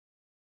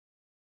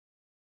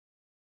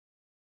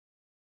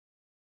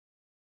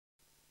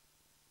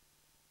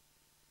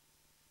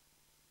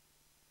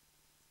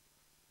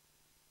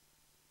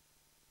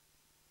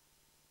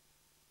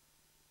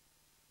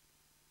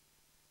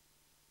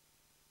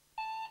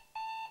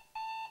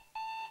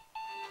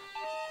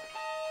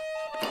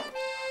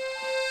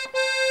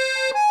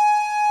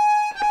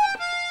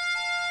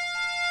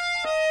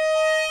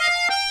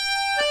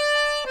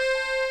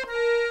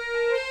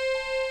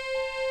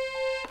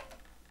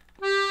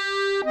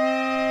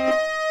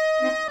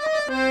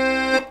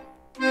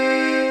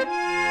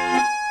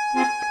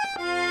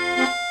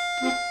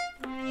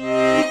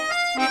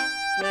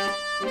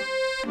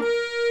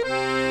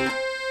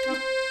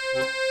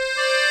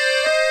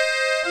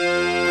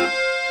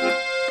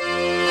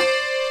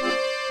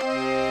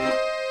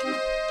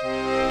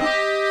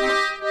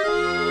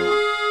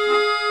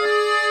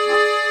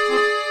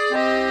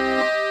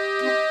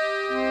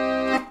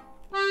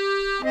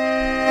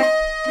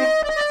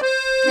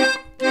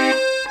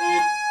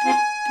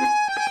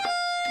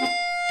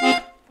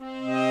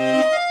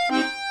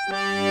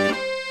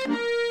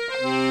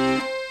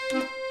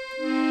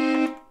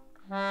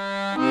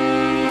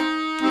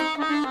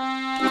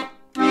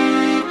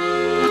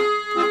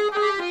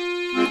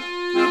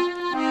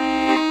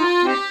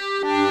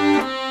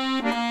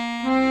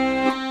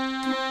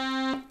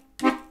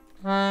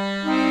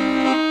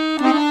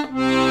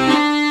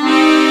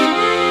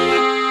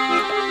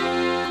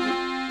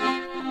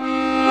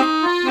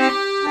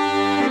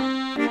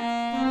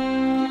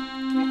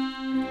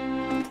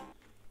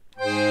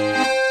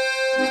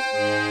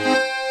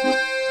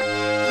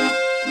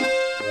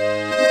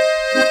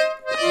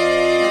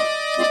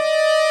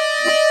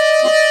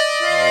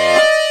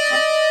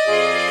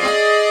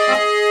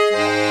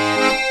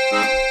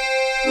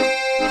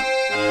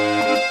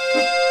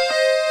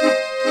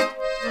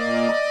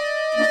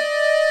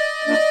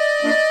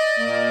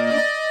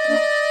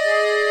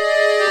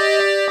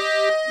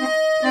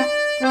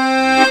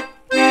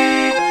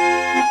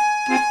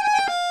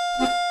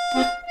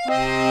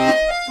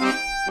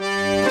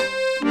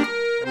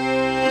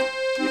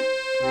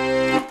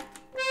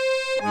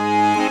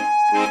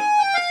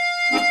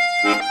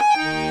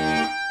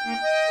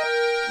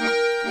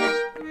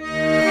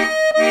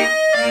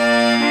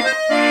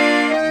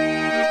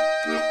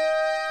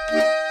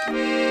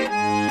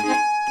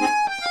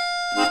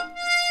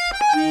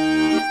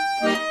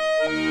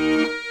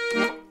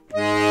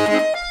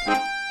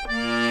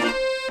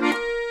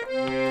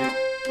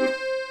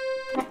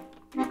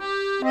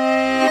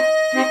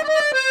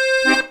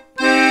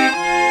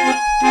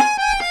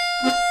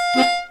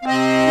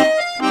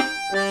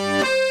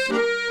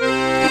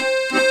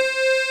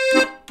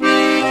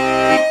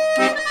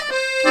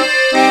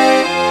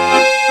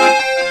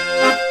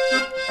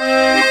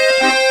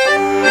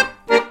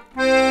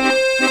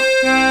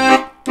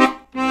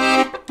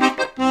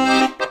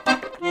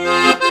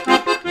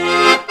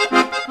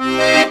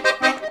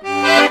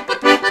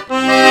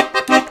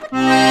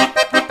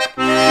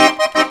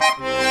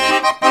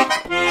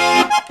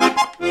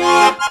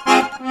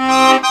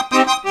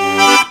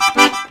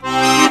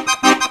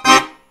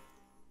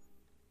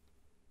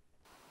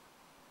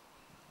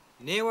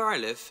Near where I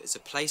live is a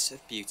place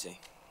of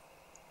beauty.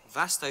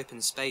 Vast open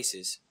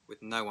spaces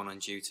with no one on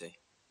duty.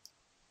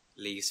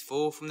 Leaves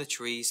fall from the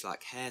trees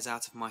like hairs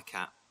out of my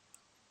cap.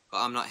 But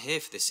I'm not here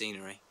for the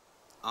scenery,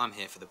 I'm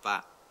here for the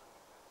bat.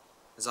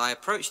 As I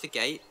approach the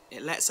gate,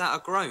 it lets out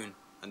a groan.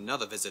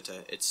 Another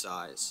visitor, it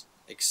sighs,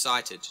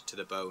 excited to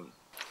the bone.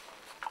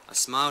 I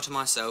smile to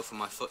myself and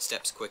my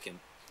footsteps quicken.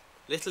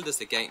 Little does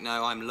the gate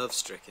know I'm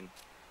love-stricken,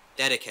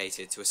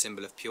 dedicated to a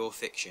symbol of pure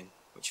fiction,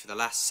 which for the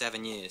last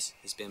 7 years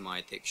has been my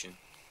addiction.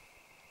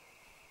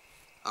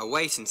 I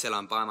wait until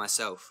I'm by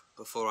myself,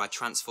 before I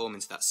transform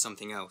into that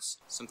something else,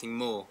 something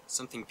more,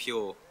 something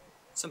pure,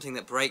 something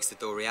that breaks the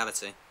door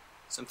reality,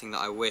 something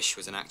that I wish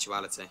was an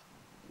actuality.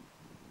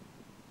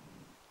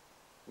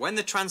 When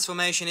the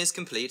transformation is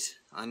complete,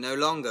 I no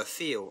longer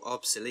feel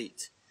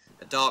obsolete.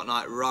 A dark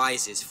night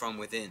rises from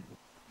within.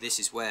 This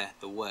is where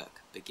the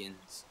work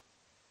begins.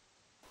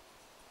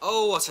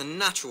 Oh, what a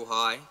natural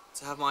high,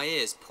 to have my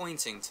ears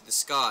pointing to the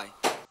sky.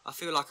 I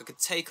feel like I could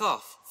take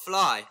off,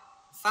 fly.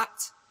 In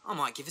fact, I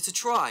might give it a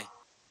try.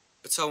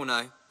 But oh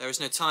no, there is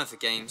no time for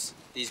games.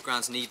 These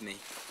grounds need me.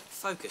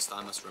 Focused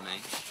I must remain.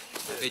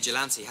 A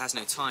vigilante has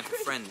no time for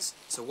friends.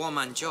 It's a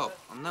one-man job,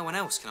 on no one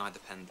else can I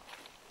depend.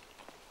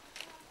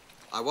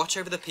 I watch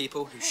over the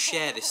people who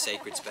share this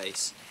sacred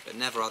space, but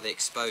never are they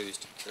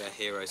exposed to their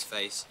hero's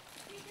face.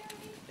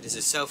 It is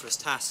a selfless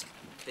task,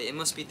 but it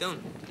must be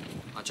done.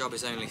 My job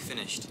is only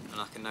finished, and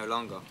I can no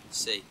longer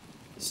see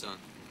the sun.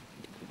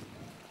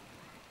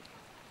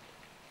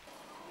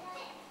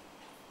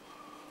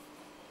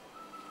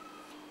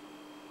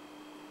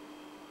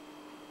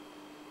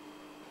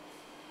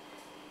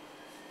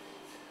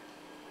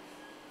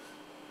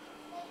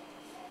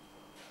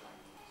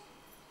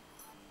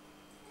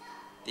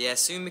 The air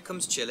soon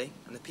becomes chilly,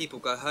 and the people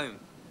go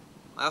home.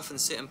 I often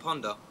sit and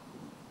ponder,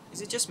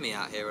 is it just me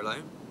out here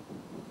alone?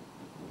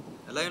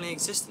 A lonely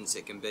existence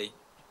it can be,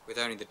 with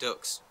only the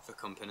ducks for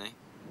company.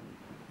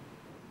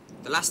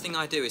 The last thing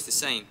I do is the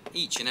same,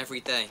 each and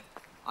every day.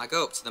 I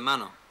go up to the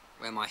manor,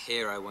 where my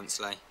hero once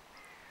lay.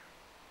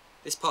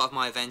 This part of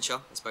my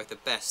adventure is both the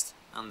best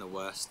and the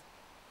worst.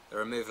 The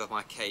removal of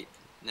my cape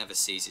never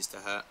ceases to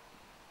hurt.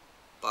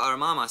 But I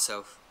remind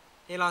myself,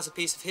 here lies a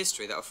piece of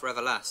history that will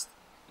forever last,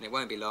 and it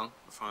won't be long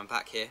before I'm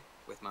back here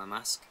with my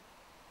mask.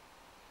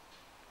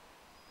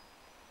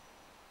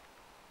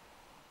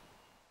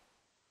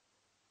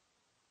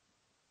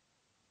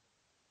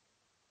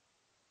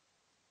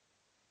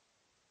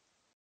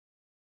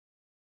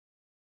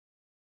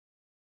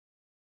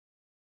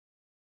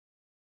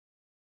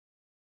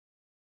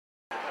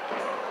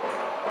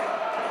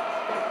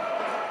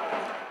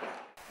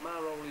 My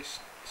role is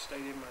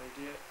stadium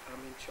manager. I'm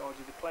in charge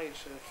of the playing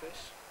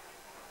surface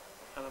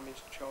and I'm in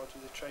charge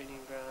of the training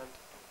ground,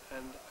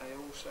 and I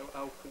also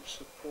help and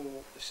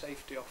support the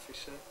safety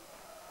officer.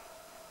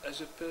 As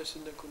a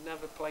person that could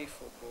never play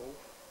football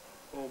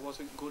or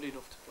wasn't good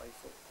enough to play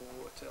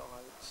football at a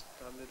high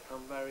standard,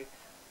 I'm very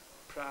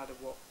proud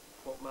of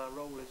what my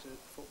role is at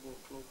the football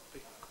club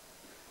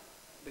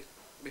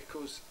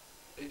because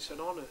it's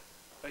an honour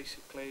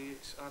basically.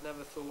 I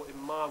never thought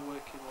in my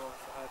working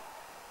life that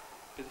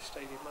I'd be the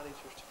stadium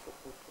manager at a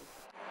football club.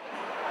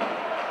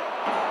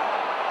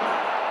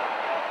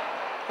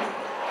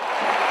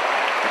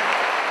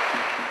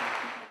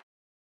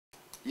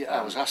 Yeah,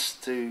 I was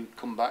asked to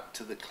come back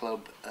to the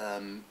club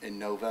in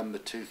November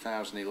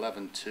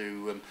 2011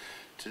 to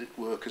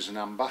work as an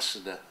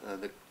ambassador.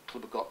 The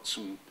club have got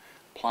some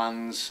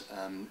plans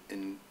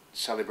in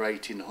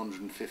celebrating the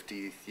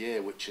 150th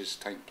year, which has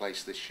taken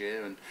place this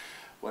year, and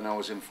when I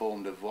was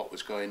informed of what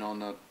was going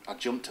on, I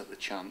jumped at the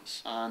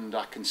chance, and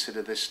I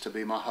consider this to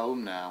be my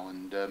home now.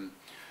 And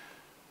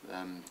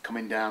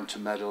coming down to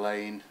Meadow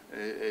Lane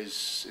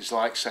is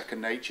like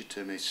second nature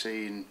to me.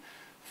 Seeing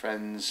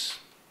friends,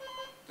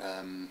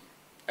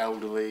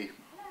 elderly,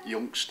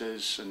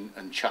 youngsters,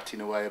 and chatting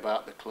away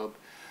about the club.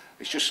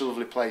 It's just a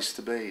lovely place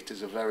to be. It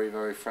is a very,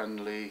 very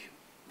friendly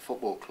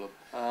football club.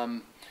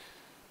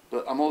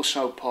 But I'm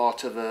also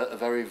part of a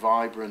very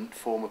vibrant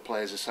former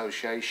players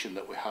association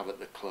that we have at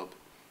the club,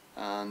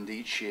 and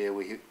each year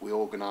we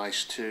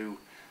organise 2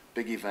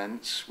 big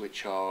events,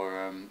 which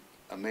are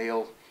a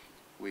meal.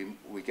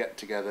 We get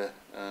together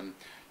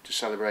to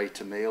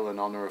celebrate a meal and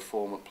honour a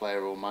former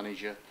player or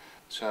manager.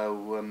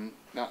 So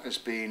that has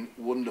been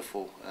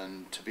wonderful,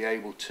 and to be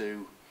able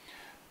to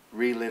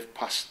relive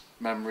past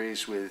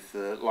memories with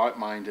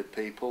like-minded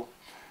people,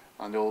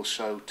 and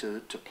also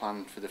to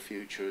plan for the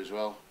future as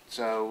well.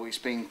 So it's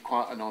been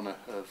quite an honour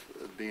of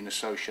being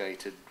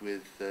associated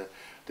with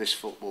this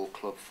football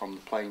club from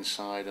the playing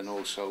side, and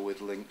also with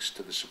links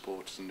to the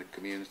supporters and the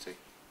community.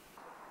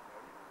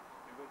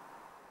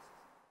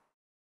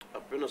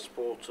 I've been a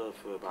supporter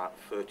for about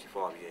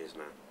 35 years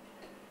now.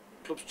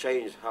 The club's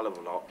changed a hell of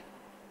a lot.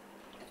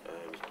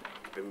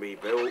 It's been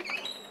rebuilt.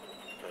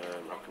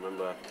 I can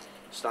remember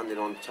standing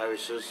on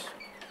terraces,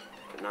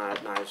 but now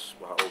it's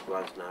like all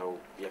grass now.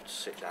 You have to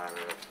sit down and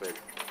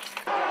everything.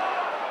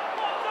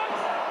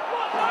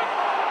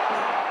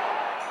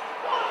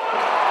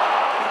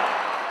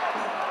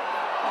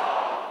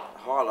 The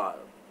highlight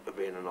of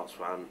being a Notts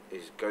Scots fan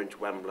is going to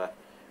Wembley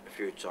a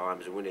few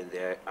times and winning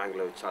the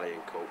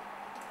Anglo-Italian Cup.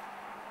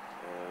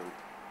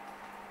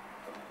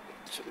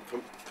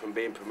 From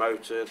being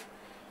promoted,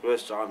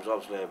 worst times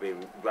obviously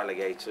being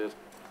relegated.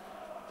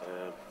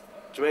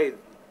 To me,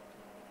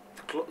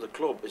 the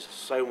club is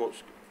so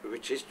much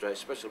rich history,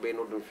 especially being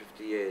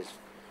 150 years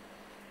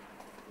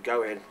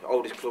going,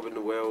 oldest club in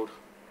the world.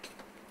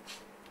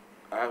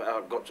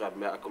 I've got to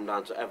admit, I come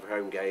down to every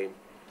home game.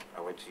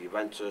 I went to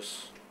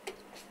Juventus.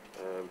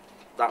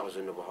 That was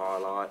another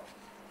highlight.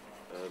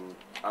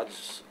 I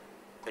just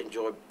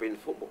enjoy being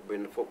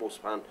a football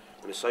fan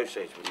and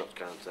associated with Notts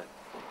County.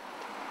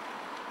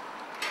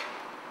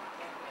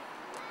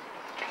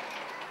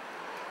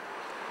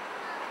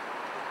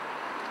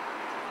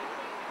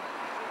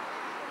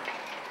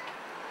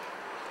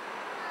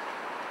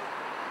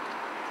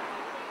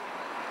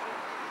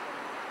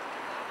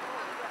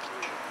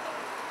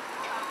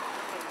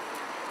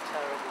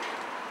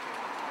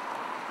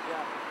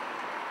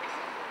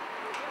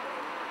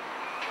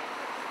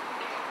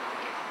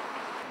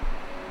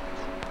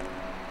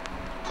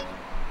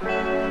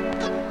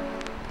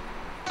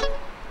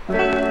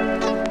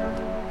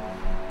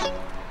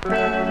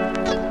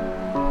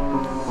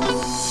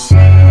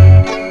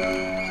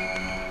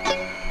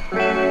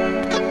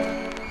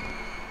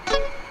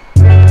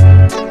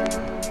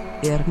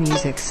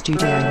 Music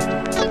Studio.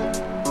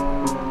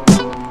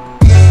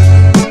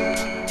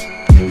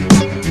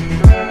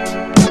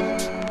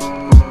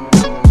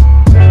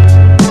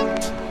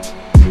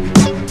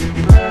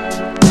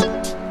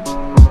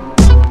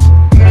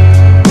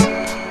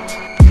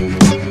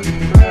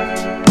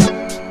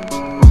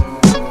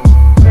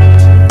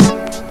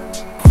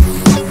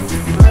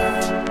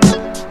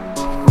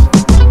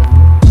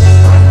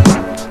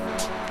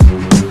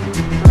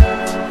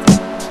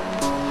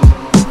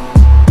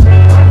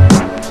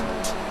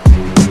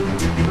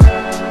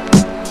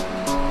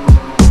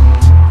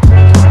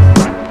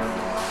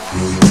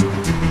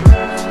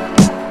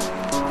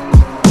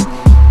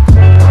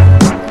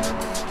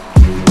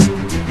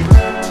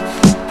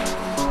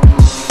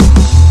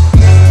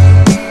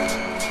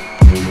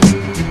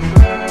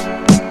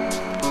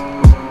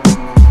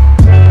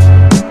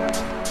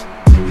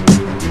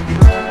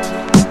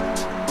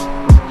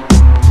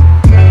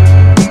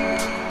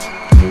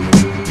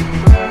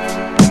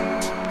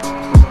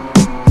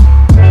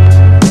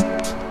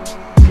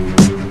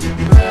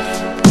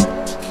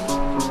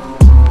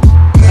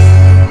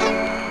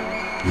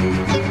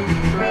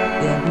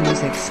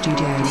 Music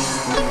Studio.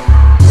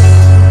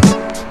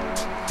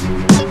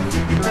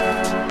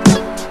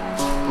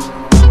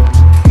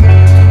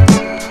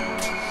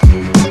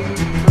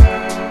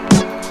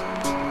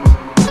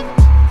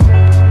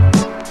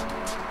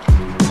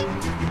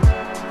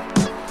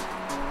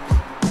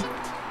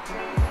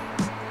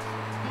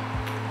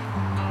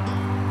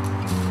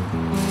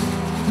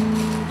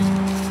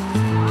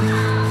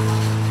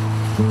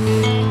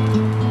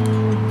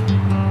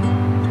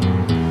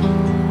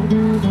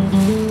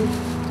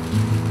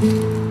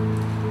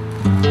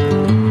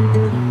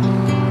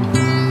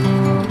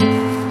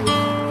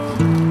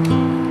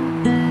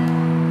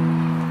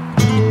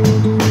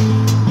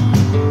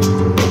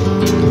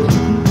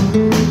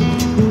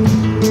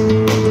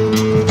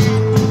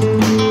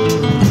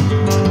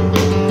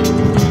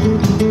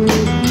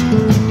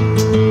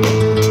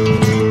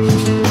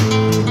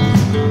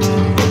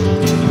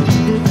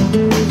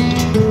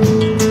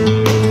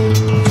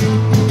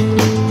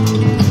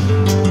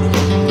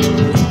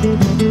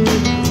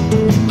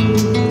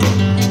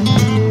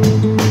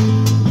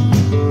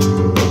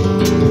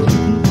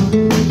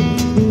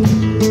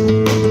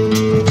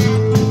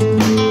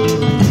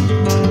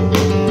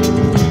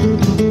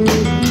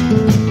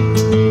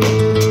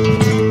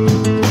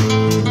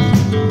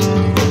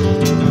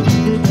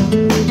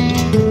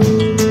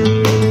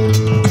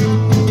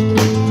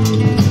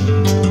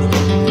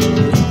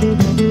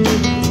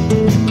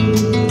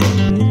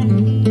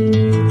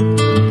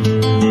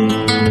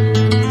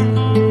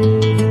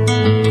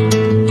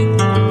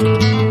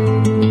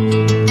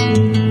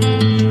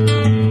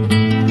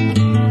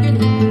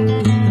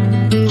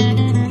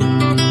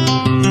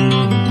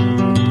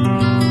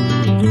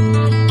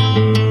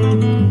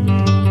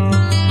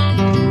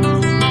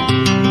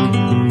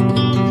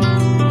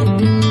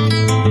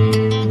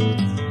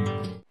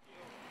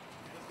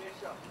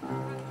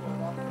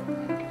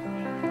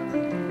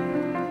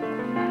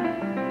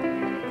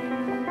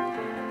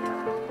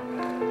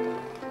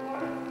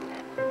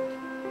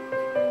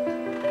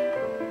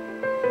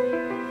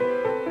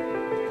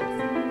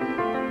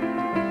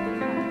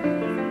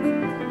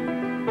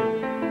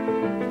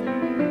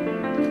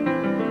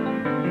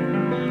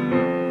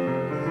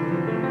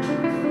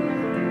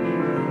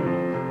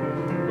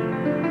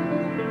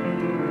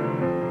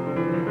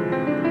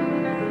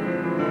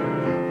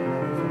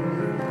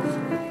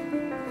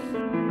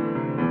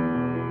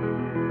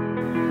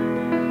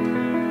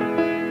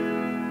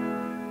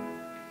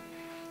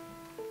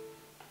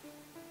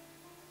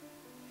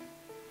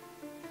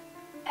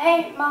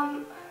 Hey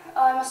Mum,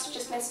 I must have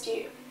just missed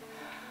you.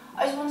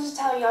 I just wanted to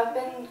tell you I've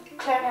been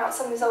clearing out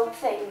some of these old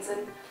things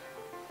and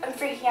I'm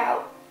freaking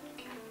out.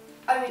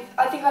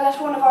 I think I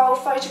left one of our old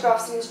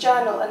photographs in his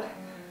journal, and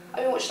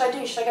what should I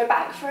do? Should I go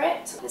back for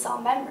it? It's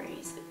our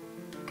memories,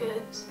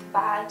 good,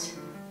 bad.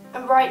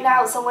 And right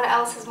now someone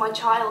else has my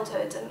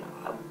childhood and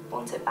I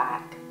want it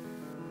back.